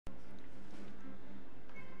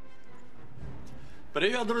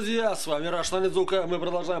Привет, друзья! С вами Рашнанидзука. Мы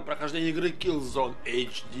продолжаем прохождение игры Killzone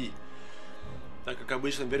HD. Так как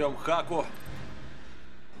обычно, берем хаку.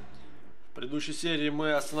 В предыдущей серии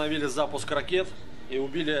мы остановили запуск ракет и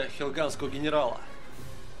убили хелганского генерала.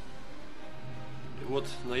 И вот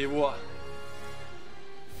на его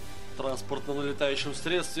транспортном летающем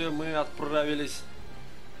средстве мы отправились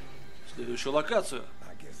в следующую локацию.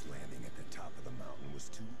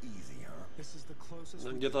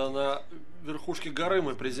 Где-то на верхушке горы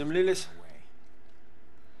мы приземлились.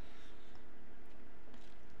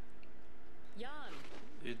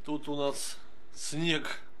 И тут у нас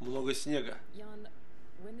снег, много снега.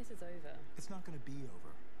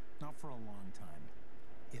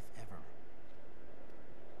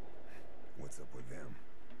 What's up with them?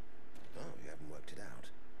 Oh, you haven't worked it out?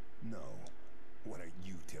 No. What are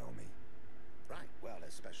you tell me? Right, well,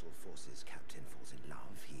 as Special Forces Captain falls in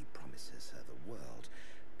love, he promises her the world,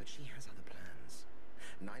 but she has other plans.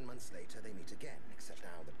 9 months later, they meet again, except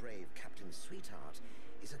now the brave Captain's sweetheart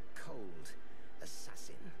is a cold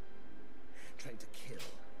assassin. Trained to kill.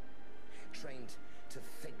 Trained to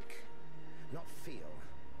think. Not feel.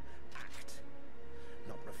 Act.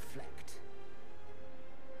 Not reflect.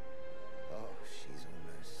 Oh, she's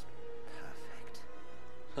almost perfect.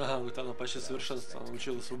 Ага, вот она почти совершенство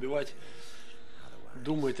научилась убивать,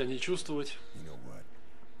 думать, а не чувствовать.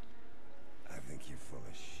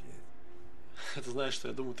 Это знаешь, что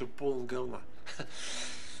я думаю, ты полон говна.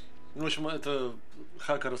 В общем, это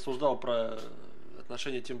Хака рассуждал про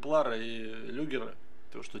отношения Темплара и Люгера.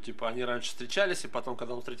 То, что типа они раньше встречались, и потом,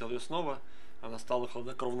 когда он встретил ее снова, она стала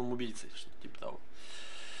хладнокровным убийцей. Что-то типа того.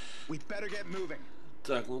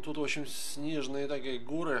 Так, ну тут, в общем, снежные такие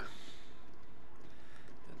горы.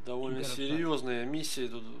 Довольно серьезные миссии,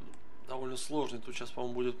 тут довольно сложные. Тут сейчас,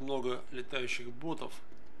 по-моему, будет много летающих ботов.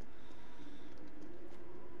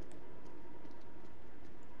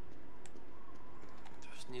 То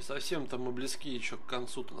есть не совсем-то мы близки еще к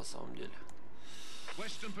концу-то на самом деле.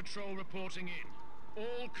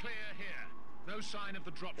 No sign of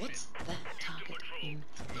the dropship. What's that target in?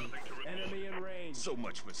 Enemy in range. So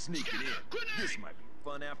much for sneaking in. This might be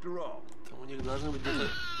fun after all. Там у них должны быть где-то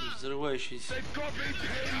взрывающиеся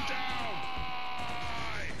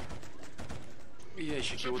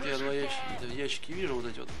ящики. Вот я два ящики вижу, вот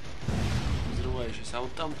эти вот взрывающиеся. А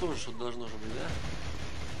вот там тоже что-то должно же быть, да?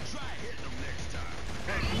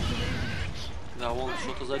 Да, вон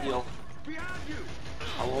что-то задел.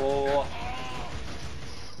 Алло.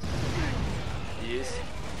 Есть.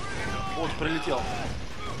 Вот прилетел.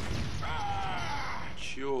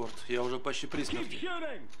 Черт, я уже почти при смерти.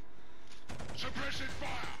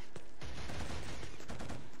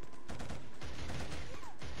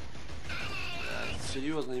 Да,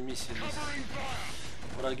 серьезные миссии здесь.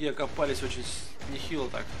 Враги окопались очень нехило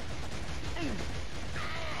так.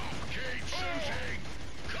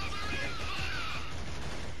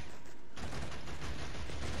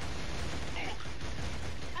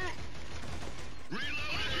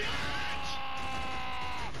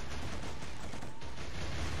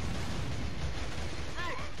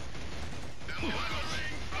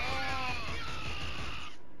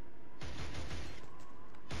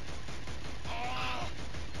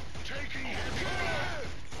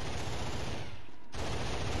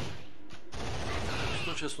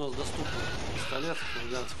 Сейчас у нас доступен пистолет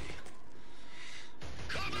хулиганский.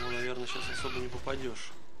 Ну, наверное, сейчас особо не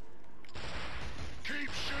попадешь.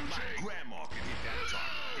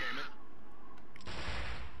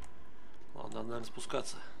 Ладно, надо, наверное,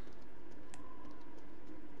 спускаться.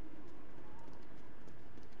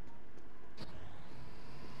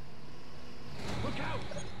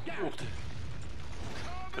 Ух ты!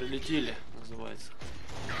 Прилетели, называется.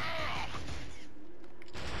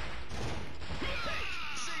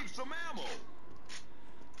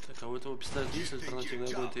 Так, а у этого пистолета есть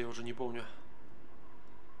альтернативный огонь, я уже не помню.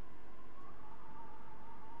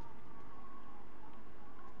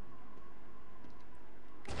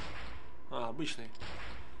 А, обычный.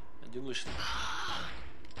 Одиночный.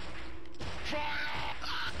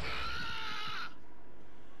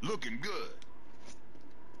 Looking good.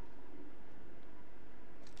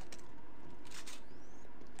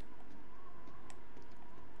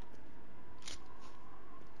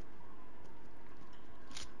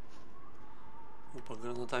 Опа,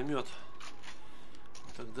 гранатомет.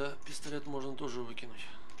 Тогда пистолет можно тоже выкинуть.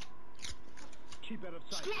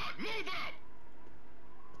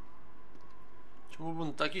 Почему бы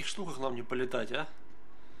на таких штуках нам не полетать, а?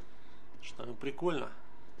 Что прикольно.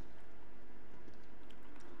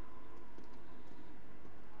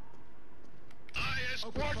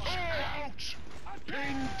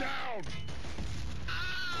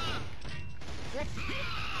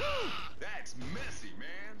 That's messy,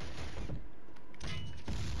 man.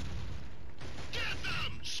 Get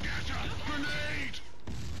them! Scatter! Grenade!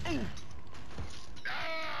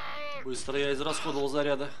 Быстро я израсходовал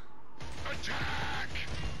заряда. Attack!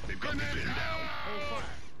 Grenade down!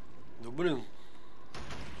 Ну блин,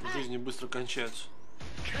 жизни быстро кончаются.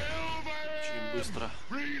 Очень быстро.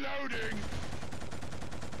 Reloading!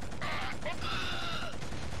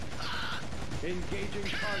 Engaging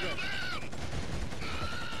target.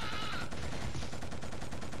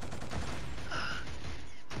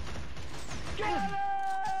 Get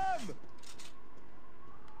him!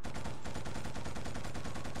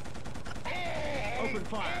 Open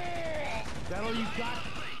fire. That all you got?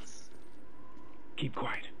 Keep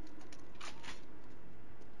quiet.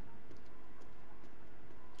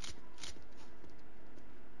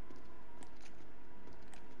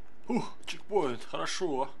 Ух, чекпоинт,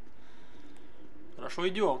 хорошо. Хорошо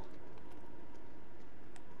идем.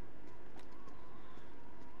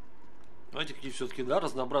 Знаете, какие все-таки, да,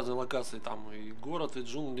 разнообразные локации. Там и город, и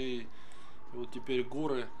джунгли, и вот теперь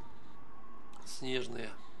горы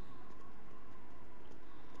снежные.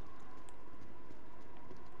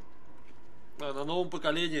 А на новом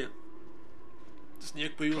поколении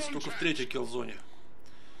снег появился только в третьей Киллзоне.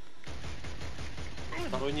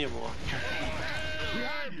 Второй не было.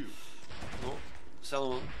 Ну, вся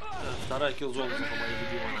равно, вторая Killzone моя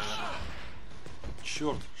любимая, наверное.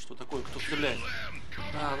 Черт, что такое? Кто стреляет?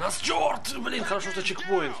 А, нас черт! Блин, хорошо, что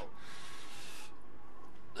чекпоинт.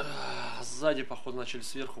 Сзади, походу, начали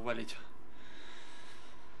сверху валить.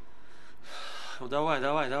 Ну давай,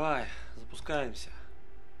 давай, давай. Запускаемся.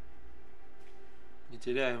 Не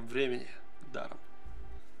теряем времени даром.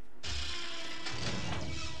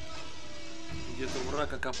 Где-то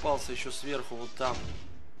враг окопался еще сверху, вот там.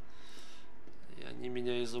 И они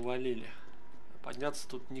меня и завалили. Подняться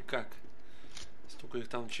тут никак. Если только их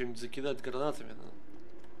там чем-нибудь закидать гранатами, но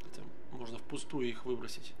это можно впустую их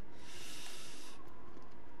выбросить.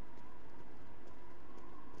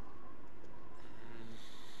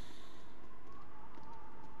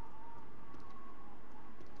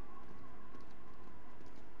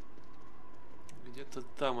 Где-то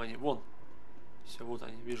там они. Вон. Все, вот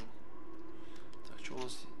они, вижу. Так, что у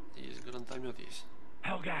нас есть? Гранатомет есть.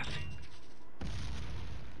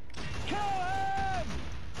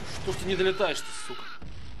 Что ж ты не долетаешь-то, сука?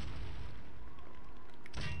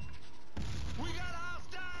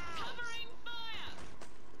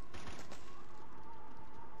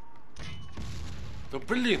 Да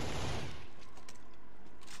блин!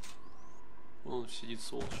 Он сидит,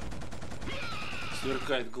 сволочь.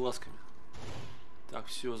 Сверкает глазками. Так,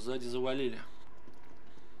 все, сзади завалили.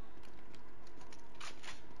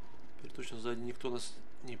 Теперь точно сзади никто нас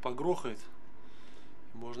не погрохает.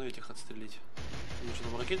 Можно этих отстрелить. Ну что,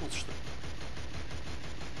 там ракетница, что ли?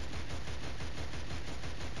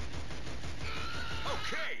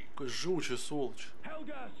 Какой живучий сволочь.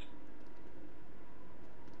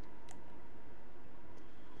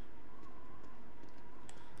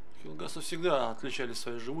 Хилгасы всегда отличались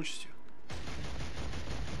своей живучестью.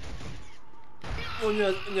 Но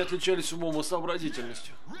не отличались умом и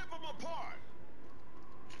сообразительностью.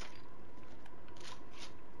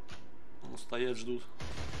 Ну, стоят, ждут.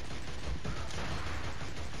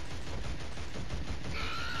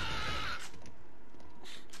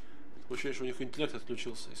 Ощущение, что у них интеллект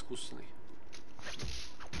отключился, искусственный.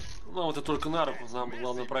 Ну, вот это только на руку, нам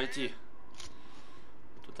главное пройти.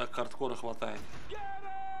 Тут так хардкора хватает.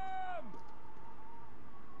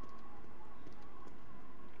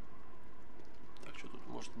 Так, что тут,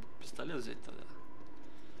 может, пистолет взять тогда?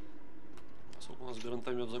 Поскольку у нас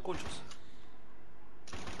гранатомет закончился.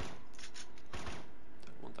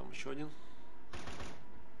 Так, вон там еще один.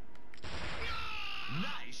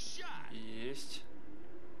 Есть.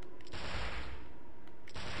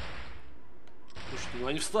 Слушайте, ну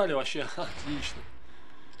они встали вообще, отлично.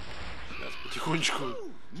 Сейчас потихонечку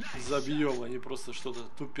забьем, они просто что-то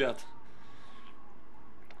тупят.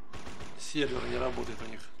 Сервер не работает у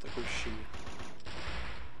них, такое ощущение.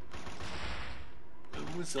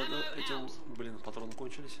 Мы с этим, блин, патроны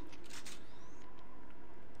кончились.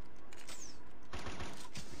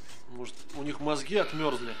 Может, у них мозги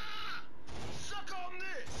отмерзли?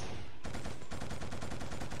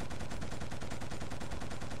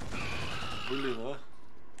 Блин, а?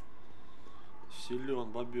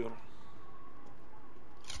 Силен бобер.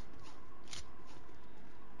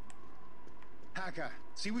 Haka,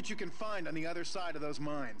 see what you can find on the other side of those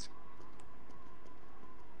mines.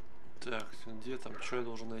 Так, где там? Что я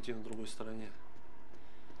должен найти на другой стороне?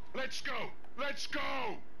 Let's go! Let's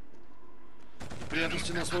go!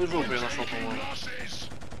 Неприятности на свою жопу я нашел, по-моему.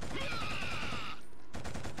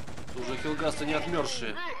 Уже хилгасты не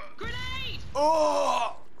отмерзшие.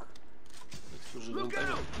 О! Это уже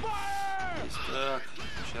гранатомет. Так,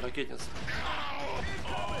 сейчас ракетница.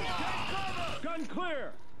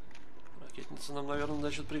 Ракетница нам, наверное,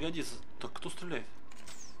 начнет пригодиться. Так, кто стреляет?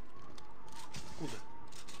 Откуда?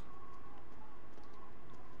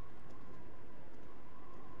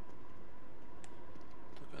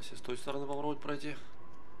 Так, а если с той стороны попробовать пройти?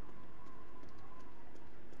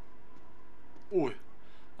 Ой!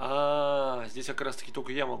 Здесь как раз таки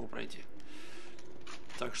только я могу пройти.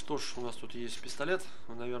 Так, что ж, у нас тут есть пистолет.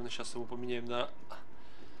 Мы, наверное, сейчас его поменяем на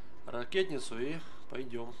ракетницу и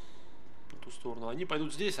пойдем на ту сторону. Они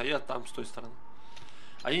пойдут здесь, а я там, с той стороны.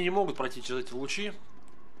 Они не могут пройти через эти лучи,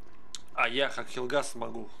 а я, как хилгас,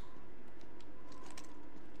 могу.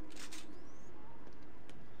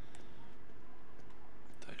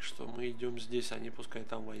 Так что мы идем здесь, они пускай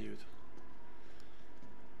там воюют.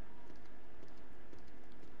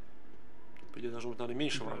 По идее, должно быть, наверное,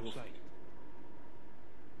 меньше врагов.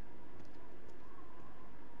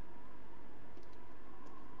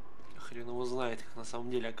 Хрен его знает, как на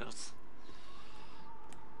самом деле окажется.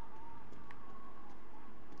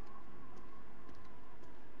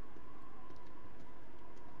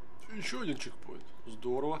 Еще один чекпоинт.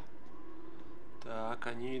 Здорово. Так,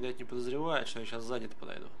 они, видать, не подозревают, что я сейчас сзади-то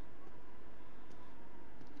подойду.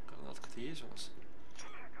 Гранатка-то есть у нас?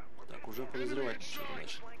 Так, уже подозревать ничего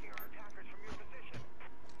дальше.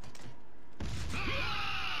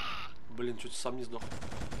 Блин, чуть сам не сдох.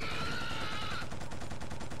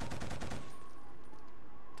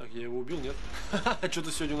 Так, я его убил, нет?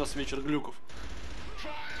 Что-то сегодня у нас вечер глюков.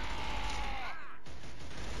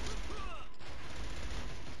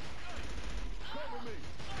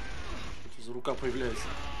 Что-то за рука появляется.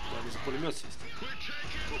 Надо за пулемет сесть.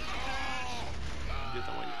 Где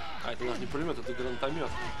там они? А, это у нас не пулемет, это гранатомет.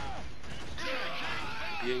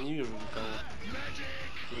 Я не вижу никого.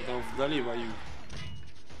 Кто там вдали воюет.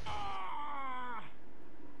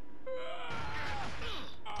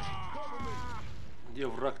 Где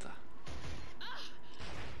враг-то?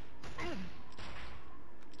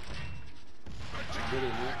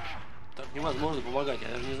 Блин, ну так невозможно помогать. Я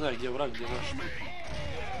даже не знаю, где враг, где наш.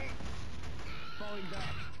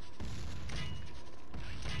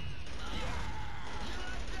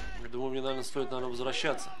 Я думаю, мне, наверное, стоит,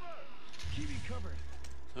 возвращаться.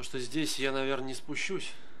 Потому что здесь я, наверное, не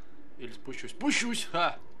спущусь. Или спущусь. Спущусь!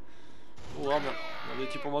 Ха! Ну ладно, надо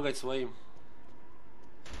идти помогать своим.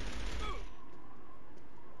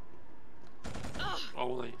 А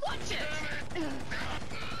вон они.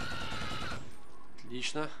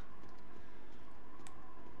 Отлично.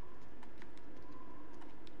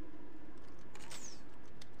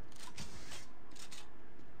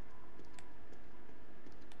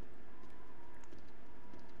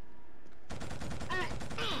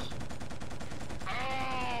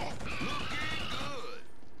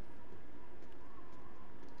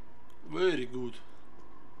 Very good.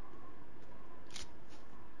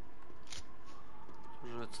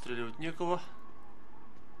 Уже отстреливать некого.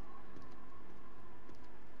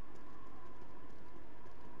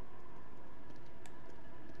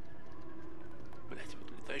 Блять,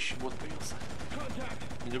 вот летающий бот появился.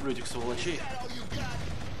 Не люблю этих сволочей.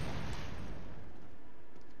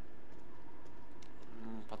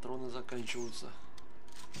 Патроны заканчиваются.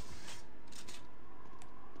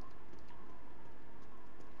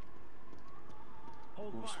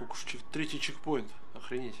 О, сколько ж третий чекпоинт.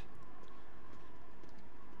 Охренеть.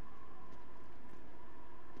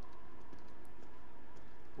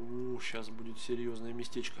 Сейчас будет серьезное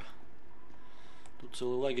местечко. Тут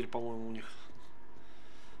целый лагерь, по-моему, у них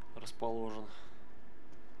расположен.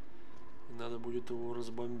 И надо будет его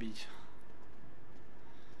разбомбить.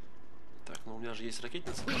 Так, ну у меня же есть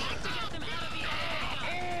ракетница.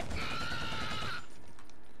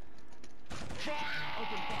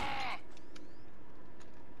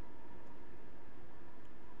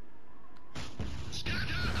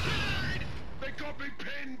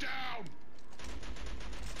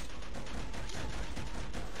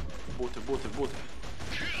 Боты, боты, боты.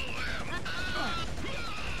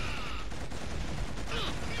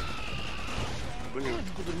 Блин,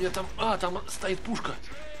 откуда мне там... А, там стоит пушка.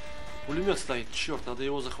 Пулемет стоит. Черт, надо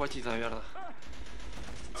его захватить, наверное.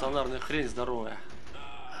 Стационарная хрень здоровая.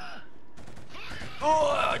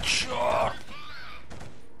 О, черт!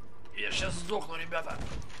 Я сейчас сдохну, ребята.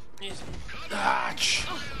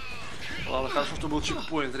 Ладно, хорошо, что был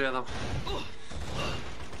чекпоинт рядом.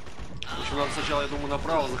 В общем, надо сначала, я думаю,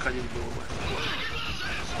 направо заходить было бы.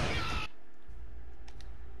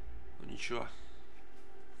 Ну ничего.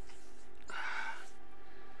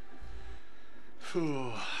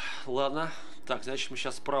 Фу. Ладно, Так, значит, мы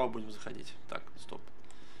сейчас справа будем заходить. Так, стоп.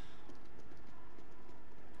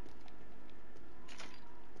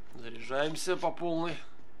 Заряжаемся по полной.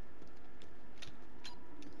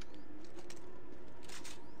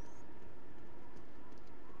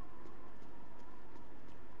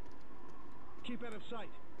 Keep out of sight.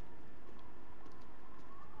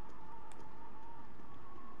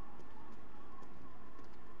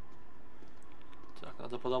 Так,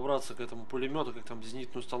 надо подобраться к этому пулемету, как там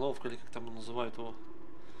зенитная установка, или как там называют его.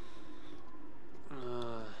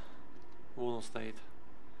 Вон он стоит.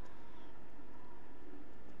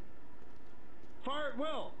 Fire it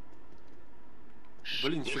well.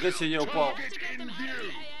 Блин, нифига себе, я упал. Target in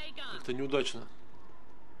view. Это неудачно.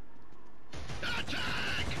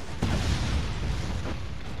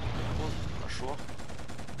 Вот, хорошо.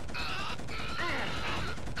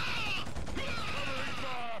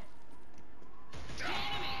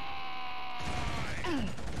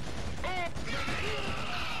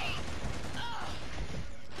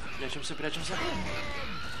 Прячемся, прячемся.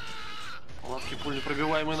 Палатки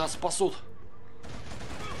пуленепробиваемые нас спасут.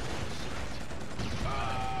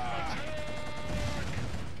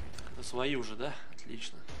 Это свои уже, да?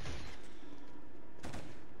 Отлично.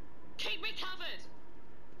 Keep me covered.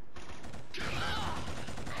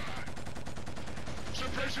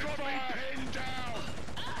 Suppressing fire. Pinned down.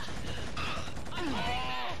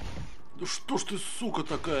 Ну что ж ты, сука,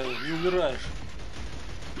 такая, не умираешь?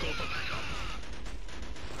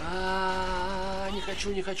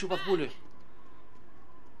 Не хочу под пули.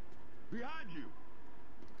 Behind you.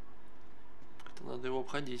 Как-то надо его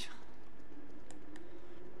обходить.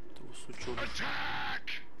 Этого сучонка.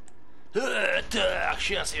 Attack. Так,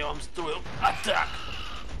 сейчас я вам строю. Атак!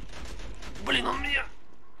 Блин, он меня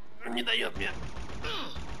не дает мне.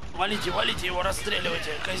 Валите, валите его,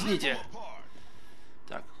 расстреливайте, казните.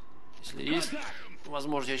 Так, если есть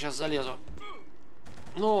возможность, я сейчас залезу.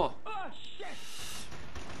 Ну!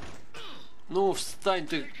 Ну, встань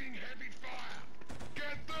ты.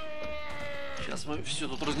 Сейчас мы все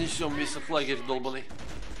тут разнесем, весь этот лагерь долбаный.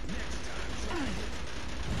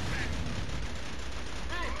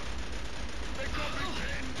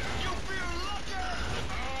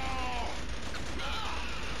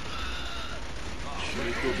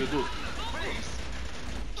 Еще идут.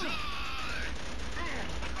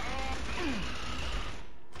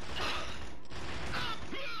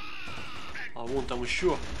 А вон там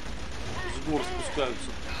еще с гор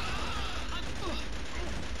спускаются.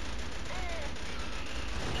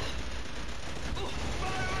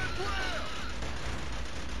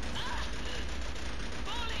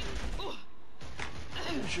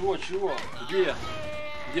 Чего? Где?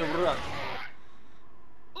 Где враг?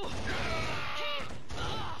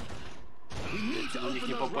 На них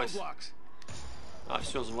не попасть. А,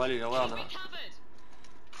 все, завалили, ладно.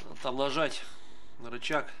 Надо там нажать на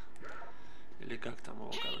рычаг. Или как там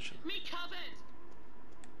его, короче.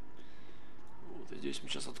 Вот и здесь мы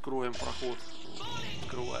сейчас откроем проход.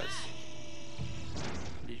 Открывается.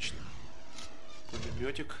 Отлично.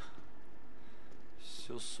 Пулеметик.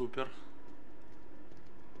 Все супер.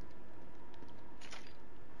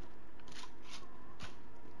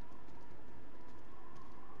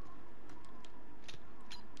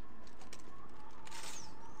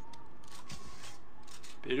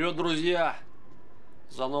 Вперед, друзья!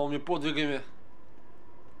 За новыми подвигами.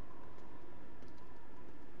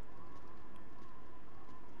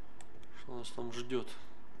 Что нас там ждет?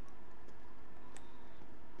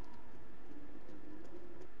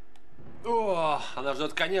 О, она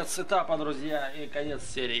ждет конец этапа, друзья, и конец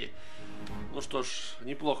серии. Ну что ж,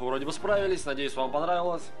 неплохо вроде бы справились. Надеюсь, вам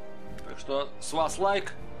понравилось. Так что с вас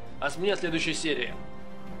лайк, а с меня следующей серии.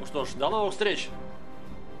 Ну что ж, до новых встреч!